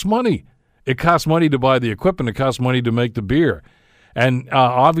costs money. It costs money to buy the equipment. It costs money to make the beer. And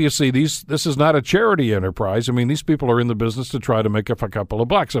obviously, this is not a charity enterprise. I mean, these people are in the business to try to make a couple of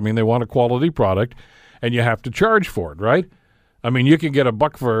bucks. I mean, they want a quality product, and you have to charge for it, right? I mean, you can get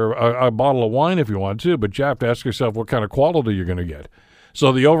 $1 for a bottle of wine if you want to, but you have to ask yourself what kind of quality you're going to get.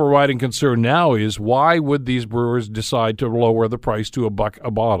 So the overriding concern now is, why would these brewers decide to lower the price to $1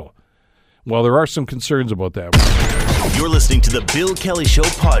 a bottle? Well, there are some concerns about that. You're listening to the Bill Kelly Show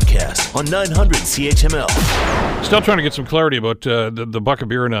podcast on 900 CHML. Still trying to get some clarity about the buck of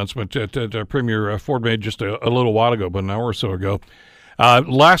beer announcement that Premier Ford made just a little while ago, about an hour or so ago.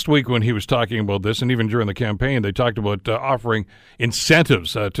 Last week when he was talking about this, and even during the campaign, they talked about offering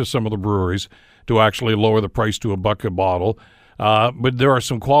incentives to some of the breweries to actually lower the price to $1 a bottle. But there are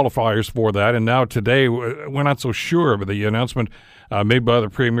some qualifiers for that, and now today we're not so sure. But the announcement made by the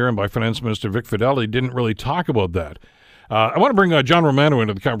Premier and by Finance Minister Vic Fedeli didn't really talk about that. I want to bring John Romano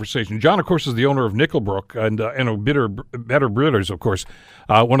into the conversation. John, of course, is the owner of Nickelbrook and Better Brewers, of course,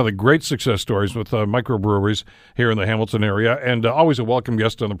 one of the great success stories with microbreweries here in the Hamilton area, and always a welcome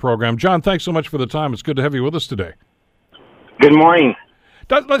guest on the program. John, thanks so much for the time. It's good to have you with us today. Good morning.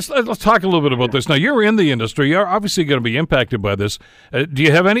 Let's talk a little bit about this. Now, you're in the industry. You're obviously going to be impacted by this. Do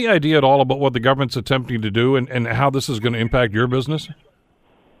you have any idea at all about what the government's attempting to do and how this is going to impact your business?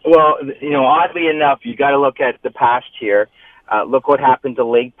 Well, oddly enough, you got to look at the past here. Look what happened to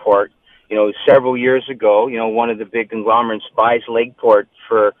Lakeport. Several years ago, one of the big conglomerates buys Lakeport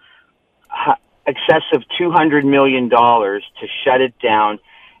for excess of $200 million to shut it down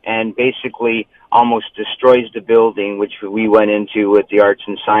and basically almost destroys the building, which we went into with the Arts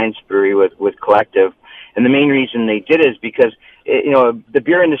and Science Brewery with Collective. And the main reason they did it is because, the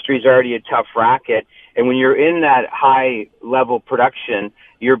beer industry is already a tough racket. And when you're in that high level production,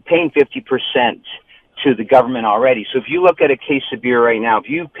 you're paying 50% to the government already. So if you look at a case of beer right now, if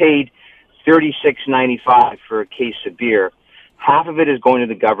you paid $36.95 for a case of beer, half of it is going to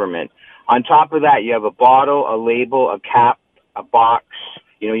the government. On top of that, you have a bottle, a label, a cap, a box.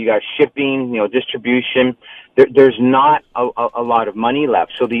 You got shipping, distribution. There's not a lot of money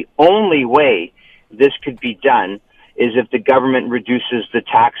left. So the only way this could be done is if the government reduces the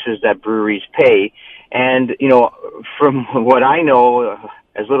taxes that breweries pay. And, from what I know,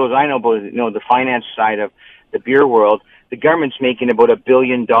 as little as I know about, the finance side of the beer world, the government's making about $1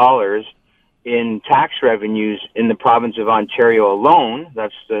 billion in tax revenues in the province of Ontario alone.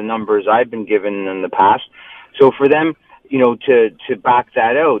 That's the numbers I've been given in the past. So for them, to back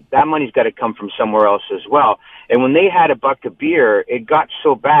that out, that money's got to come from somewhere else as well. And when they had $1 a beer, it got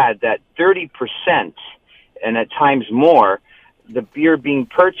so bad that 30%, and at times more, the beer being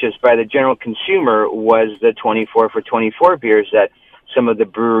purchased by the general consumer was the 24 for 24 beers that some of the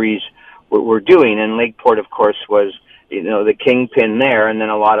breweries were doing. And Lakeport, of course, was, the kingpin there, and then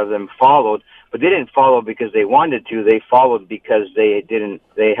a lot of them followed. but they didn't follow because they wanted to. They followed because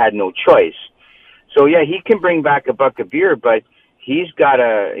they had no choice. So yeah, he can bring back a buck of beer, but he's got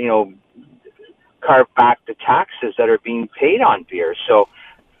to, carve back the taxes that are being paid on beer. So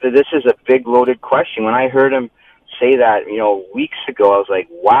this is a big loaded question. When I heard him say that, weeks ago, I was like,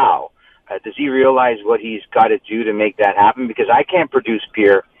 wow, does he realize what he's got to do to make that happen? Because I can't produce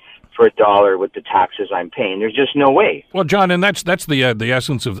beer for $1 with the taxes I'm paying. There's just no way. Well, John, and that's the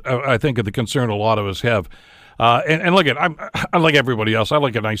essence of, I think, of the concern a lot of us have. And look, I'm like everybody else. I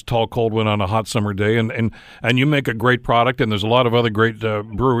like a nice tall cold one on a hot summer day, and you make a great product, and there's a lot of other great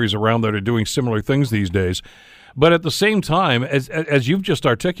breweries around that are doing similar things these days. But at the same time, as you've just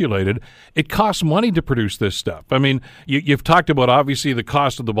articulated, it costs money to produce this stuff. I mean, you've talked about, obviously, the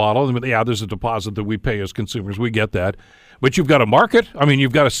cost of the bottle. I mean, yeah, there's a deposit that we pay as consumers. We get that. But you've got to market. I mean,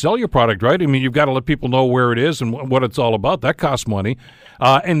 you've got to sell your product, right? I mean, you've got to let people know where it is and what it's all about. That costs money.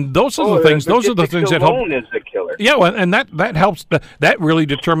 And those are the things. Those are the things that help. Is the killer. Yeah, well, and that helps. That really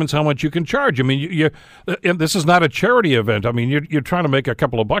determines how much you can charge. I mean, this is not a charity event. I mean, you're trying to make a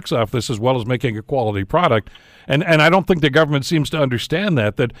couple of bucks off this as well as making a quality product. And I don't think the government seems to understand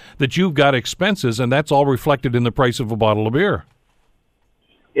that you've got expenses, and that's all reflected in the price of a bottle of beer.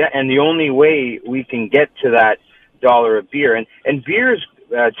 Yeah, and the only way we can get to that $1 of beer, and beer's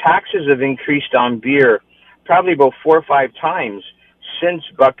taxes have increased on beer probably about 4 or 5 times since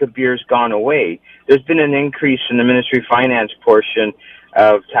buck of beer's gone away. There's been an increase in the Ministry of Finance portion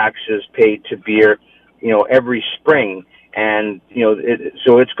of taxes paid to beer, every spring. And,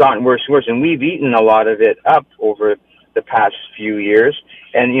 so it's gotten worse and worse. And we've eaten a lot of it up over the past few years.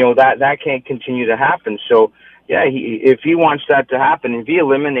 And, that can't continue to happen. So, yeah, if he wants that to happen, if he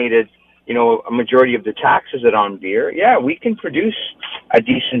eliminated, a majority of the taxes that on beer, yeah, we can produce a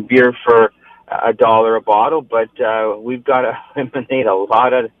decent beer for $1 a bottle, but we've got to eliminate a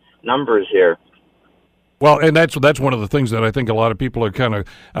lot of numbers here. Well, and that's one of the things that I think a lot of people are kind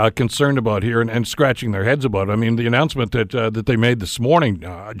of concerned about here and scratching their heads about. I mean, the announcement that they made this morning,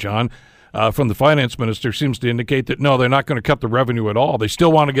 John, from the finance minister seems to indicate that no, they're not going to cut the revenue at all. They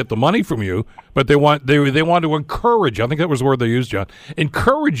still want to get the money from you, but they want to encourage. I think that was the word they used, John.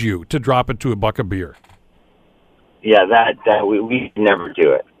 Encourage you to drop it to a buck of beer. Yeah, that we never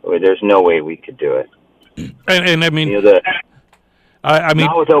do it. There's no way we could do it. And I mean, I mean,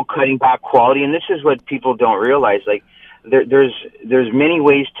 not without cutting back quality. And this is what people don't realize. Like, there's many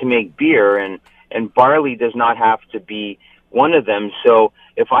ways to make beer, and barley does not have to be one of them. So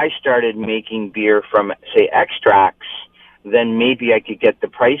if I started making beer from, say, extracts, then maybe I could get the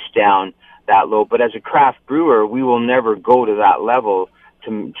price down that low. But as a craft brewer, we will never go to that level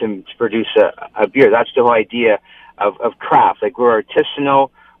to produce a beer. That's the whole idea of craft. Like, we're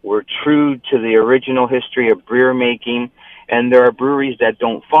artisanal, we're true to the original history of beer making, and there are breweries that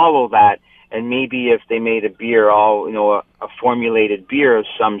don't follow that. And maybe if they made a beer, a formulated beer of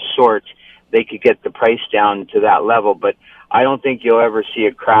some sort, they could get the price down to that level. But I don't think you'll ever see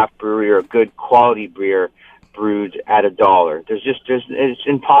a craft brewery or a good quality beer brewed at $1. It's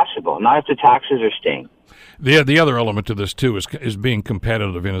impossible. Not if the taxes are staying. The other element to this too is being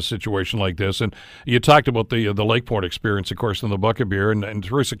competitive in a situation like this. And you talked about the Lakeport experience, of course, in the bucket beer, and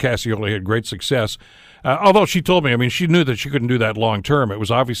Teresa Cassioli had great success. Although she told me, I mean, she knew that she couldn't do that long term. It was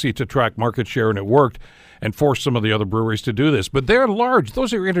obviously to track market share, and it worked, and force some of the other breweries to do this. But they're large;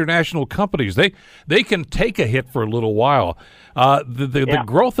 those are international companies. They can take a hit for a little while. The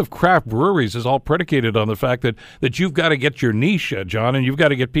growth of craft breweries is all predicated on the fact that you've got to get your niche, John, and you've got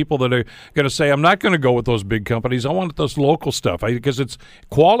to get people that are going to say, "I'm not going to go with those big companies. I want this local stuff," because it's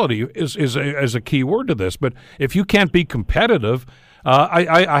quality is a key word to this. But if you can't be competitive,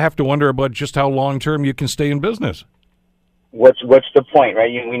 I have to wonder about just how long term you can stay in business. What's the point,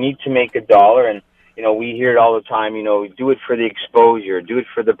 right? We need to make $1, and we hear it all the time. Do it for the exposure, do it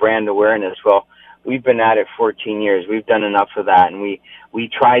for the brand awareness. Well, we've been at it 14 years. We've done enough of that, and we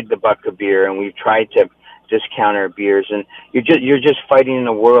tried the buck of beer, and we've tried to discount our beers, and you're just fighting in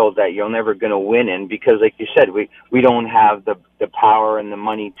a world that you're never going to win in, because, like you said, we don't have the power and the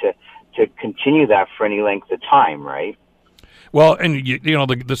money to continue that for any length of time, right? Well, and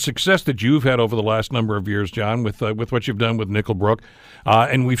the success that you've had over the last number of years, John, with what you've done with Nickelbrook,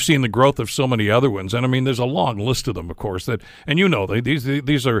 and we've seen the growth of so many other ones. And I mean, there's a long list of them, of course.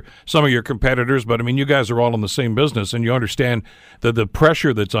 These are some of your competitors, but I mean, you guys are all in the same business, and you understand the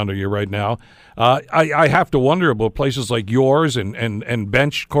pressure that's under you right now. I have to wonder about places like yours and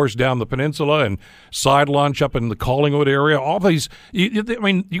Bench, of course, down the peninsula, and Side Launch up in the Collingwood area. All these, you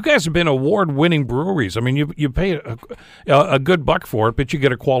guys have been award-winning breweries. I mean, you pay a good buck for it, but you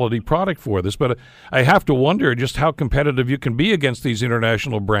get a quality product for this. But I have to wonder just how competitive you can be against these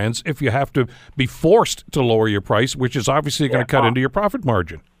international brands if you have to be forced to lower your price, which is obviously going to cut into your profit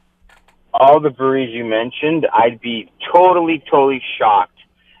margin. All the breweries you mentioned, I'd be totally shocked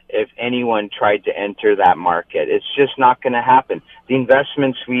if anyone tried to enter that market. It's just not going to happen. The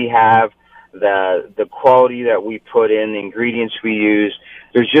investments we have, the quality that we put in, the ingredients we use,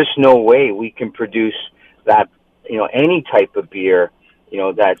 there's just no way we can produce that, any type of beer,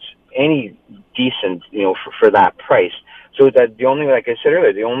 that's any decent, for that price. So that the only, like I said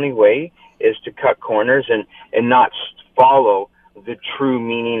earlier, the only way is to cut corners and not follow the true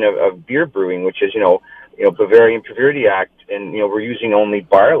meaning of beer brewing, which is, Bavarian Purity Act, and, we're using only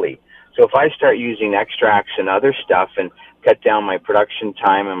barley. So if I start using extracts and other stuff and cut down my production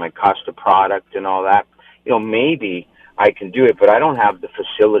time and my cost of product and all that, maybe I can do it, but I don't have the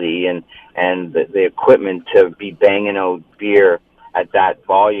facility and the equipment to be banging out beer at that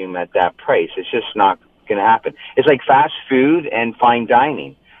volume, at that price. It's just not going to happen. It's like fast food and fine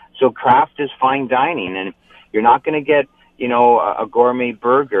dining. So craft is fine dining, and you're not going to get, a gourmet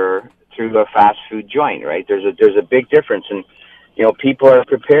burger through a fast food joint, right? There's a big difference, and people are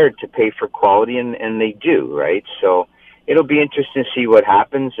prepared to pay for quality, and they do, right? So it'll be interesting to see what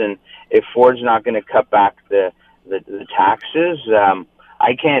happens, and if Ford's not going to cut back the taxes,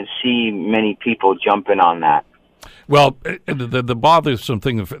 I can't see many people jumping on that. Well, the bothersome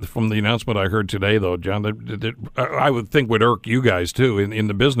thing from the announcement I heard today, though, John, that I would think would irk you guys too in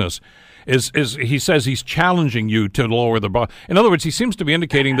the business, is he says he's challenging you to lower the bar. In other words, he seems to be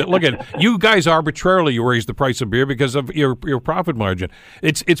indicating that, look, you guys arbitrarily raise the price of beer because of your profit margin.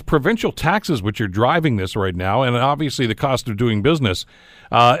 It's provincial taxes which are driving this right now, and obviously the cost of doing business,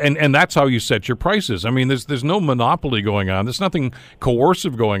 and that's how you set your prices. I mean, there's no monopoly going on. There's nothing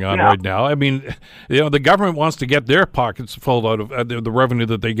coercive going on right now. I mean, the government wants to get their pockets full out of the revenue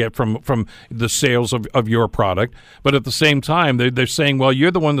that they get from the sales of your product, but at the same time, they're saying, well,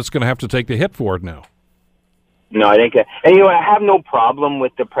 you're the one that's going to have to take the hit for it now. No, I think, and I have no problem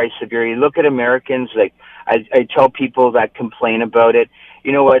with the price of beer. You look at Americans, like I tell people that complain about it.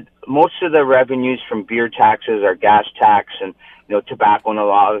 You know what? Most of the revenues from beer taxes are gas tax and tobacco, and a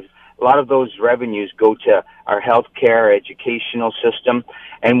lot of those revenues go to our healthcare, educational system,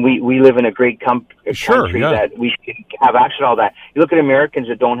 and we live in a great country that we can have access to all that. You look at Americans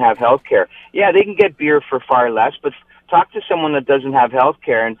that don't have healthcare. Yeah, they can get beer for far less, but talk to someone that doesn't have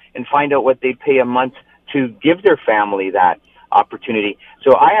healthcare and find out what they pay a month to give their family that opportunity.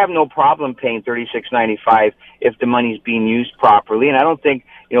 So I have no problem paying $36.95 if the money's being used properly, and I don't think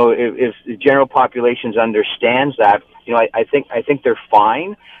if the general population understands that. I think they're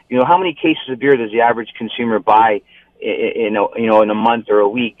fine. How many cases of beer does the average consumer buy in a month or a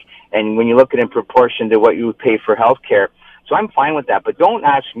week? And when you look at it in proportion to what you would pay for healthcare, so I'm fine with that. But don't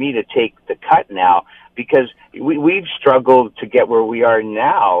ask me to take the cut now, because we've struggled to get where we are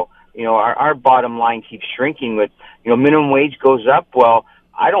now. Our bottom line keeps shrinking with, minimum wage goes up. Well,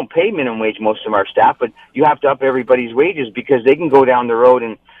 I don't pay minimum wage most of our staff, but you have to up everybody's wages because they can go down the road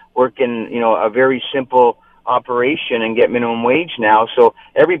and work in, a very simple operation and get minimum wage now. So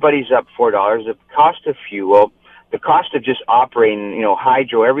everybody's up $4. The cost of fuel, the cost of just operating,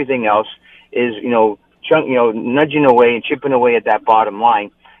 hydro, everything else is, nudging away and chipping away at that bottom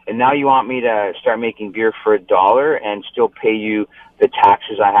line. And now you want me to start making beer for $1 and still pay you the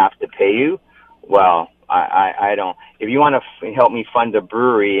taxes I have to pay you? Well, I don't. If you want to help me fund a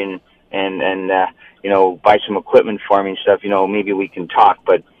brewery and buy some equipment for me and stuff, maybe we can talk.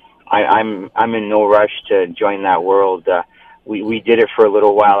 But I'm in no rush to join that world. We did it for a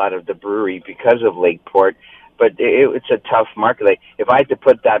little while out of the brewery because of Lakeport, but it's a tough market. Like if I had to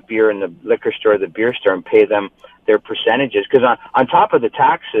put that beer in the liquor store, the beer store, and pay them their percentages, because on top of the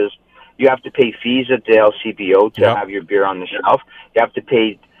taxes, you have to pay fees at the LCBO to have your beer on the shelf. You have to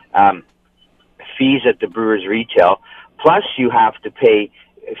pay fees at the brewer's retail. Plus, you have to pay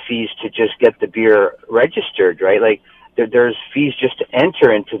fees to just get the beer registered, right? Like there's fees just to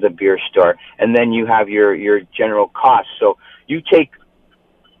enter into the beer store, and then you have your general costs. So you take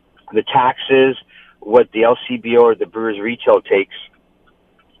the taxes, what the LCBO or the brewer's retail takes,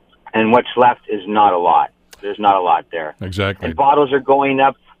 and what's left is not a lot. There's not a lot there. Exactly. And bottles are going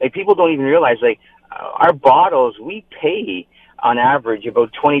up. Like people don't even realize, our bottles, we pay on average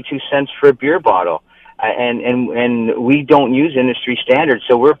about 22 cents for a beer bottle. And we don't use industry standards.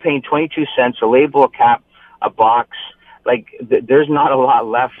 So we're paying 22 cents, a label, a cap, a box. There's not a lot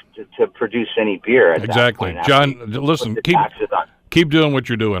left to produce any beer at exactly. that point. John, listen, keep doing what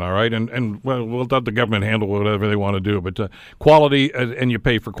you're doing, all right? And we'll let the government handle whatever they want to do. But quality, and you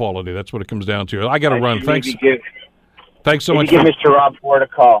pay for quality. That's what it comes down to. I got to run. Thanks. Thanks so much. Give Mr. Rob Ford a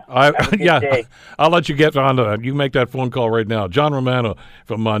call. Have a good day. I'll let you get on to that. You make that phone call right now. John Romano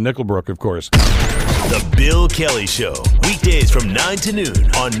from Nickelbrook, of course. The Bill Kelly Show, weekdays from 9 to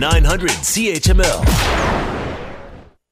noon on 900 CHML.